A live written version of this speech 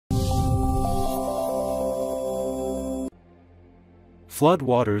Flood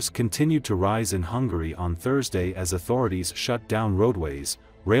waters continued to rise in Hungary on Thursday as authorities shut down roadways,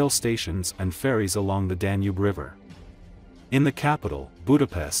 rail stations and ferries along the Danube River. In the capital,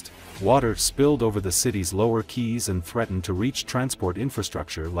 Budapest, water spilled over the city's lower quays and threatened to reach transport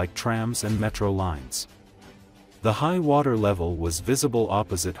infrastructure like trams and metro lines. The high water level was visible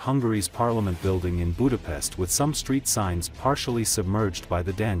opposite Hungary's parliament building in Budapest, with some street signs partially submerged by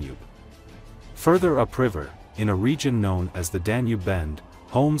the Danube. Further upriver, in a region known as the Danube Bend,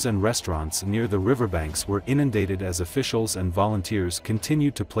 homes and restaurants near the riverbanks were inundated as officials and volunteers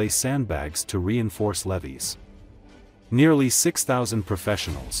continued to place sandbags to reinforce levees. Nearly 6,000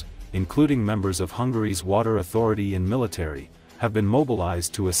 professionals, including members of Hungary's water authority and military, have been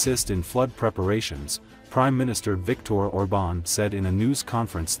mobilized to assist in flood preparations, Prime Minister Viktor Orbán said in a news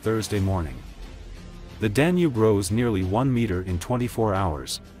conference Thursday morning. The Danube rose nearly 1 meter in 24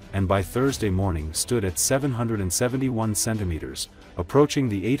 hours, and by Thursday morning stood at 771 centimeters, approaching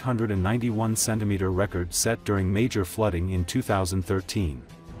the 891 centimeter record set during major flooding in 2013.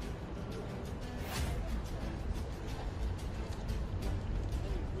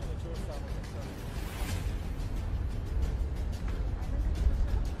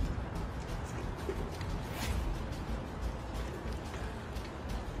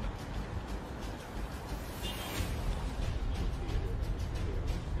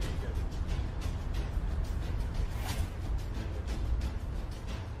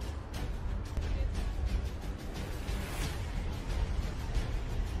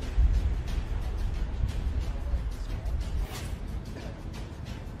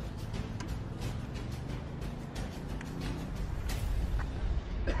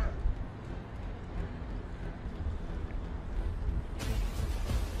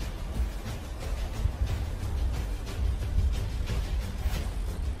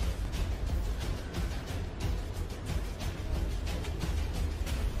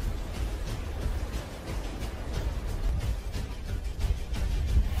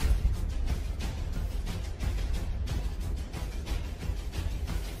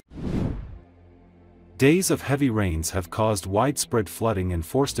 Days of heavy rains have caused widespread flooding and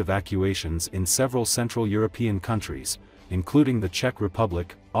forced evacuations in several Central European countries, including the Czech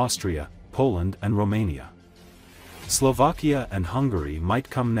Republic, Austria, Poland and Romania. Slovakia and Hungary might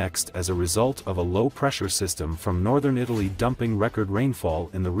come next as a result of a low-pressure system from northern Italy dumping record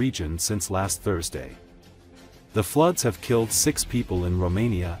rainfall in the region since last Thursday. The floods have killed 6 people in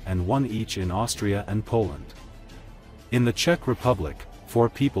Romania and 1 each in Austria and Poland. In the Czech Republic, 4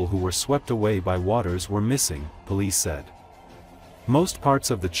 people who were swept away by waters were missing, police said. Most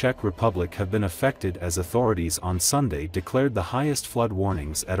parts of the Czech Republic have been affected as authorities on Sunday declared the highest flood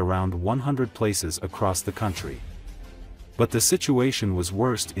warnings at around 100 places across the country. But the situation was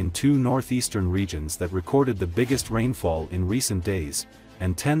worst in 2 northeastern regions that recorded the biggest rainfall in recent days,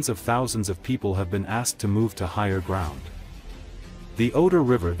 and tens of thousands of people have been asked to move to higher ground. The Oder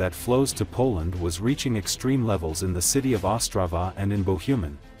River that flows to Poland was reaching extreme levels in the city of Ostrava and in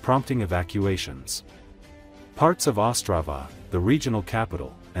Bohuman, prompting evacuations. Parts of Ostrava, the regional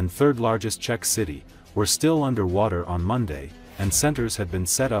capital, and third-largest Czech city, were still under water on Monday, and centers had been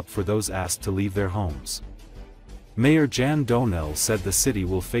set up for those asked to leave their homes. Mayor Jan Donel said the city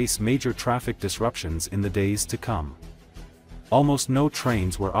will face major traffic disruptions in the days to come. Almost no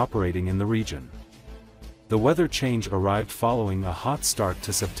trains were operating in the region. The weather change arrived following a hot start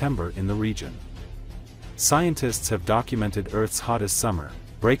to September in the region. Scientists have documented Earth's hottest summer,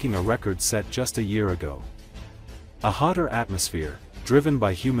 breaking a record set just a year ago. A hotter atmosphere, driven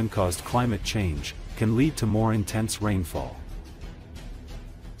by human-caused climate change, can lead to more intense rainfall.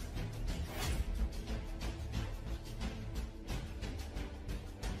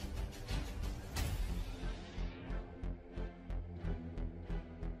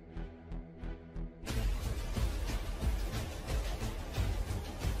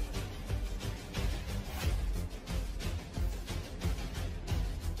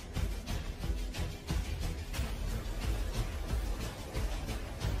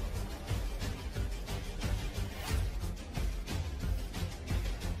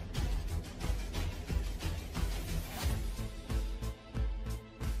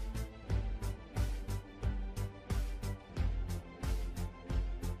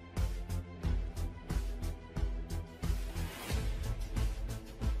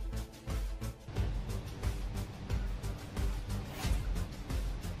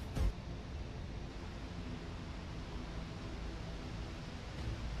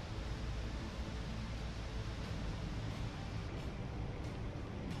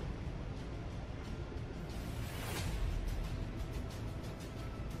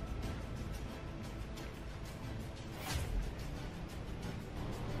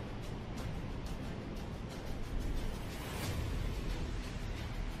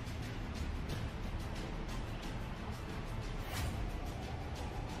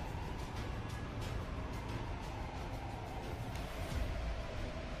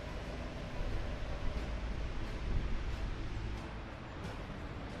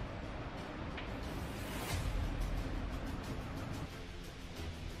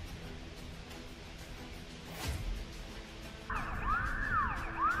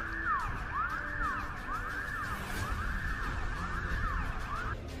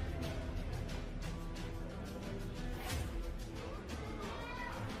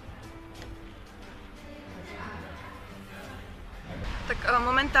 Tak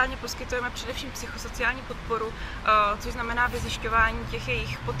momentálně poskytujeme především psychosociální podporu, což znamená vyzjišťování těch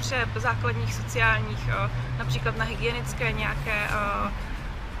jejich potřeb základních sociálních, například na hygienické nějaké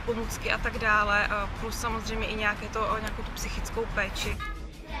pomůcky a tak dále, plus samozřejmě i nějakou tu psychickou péči.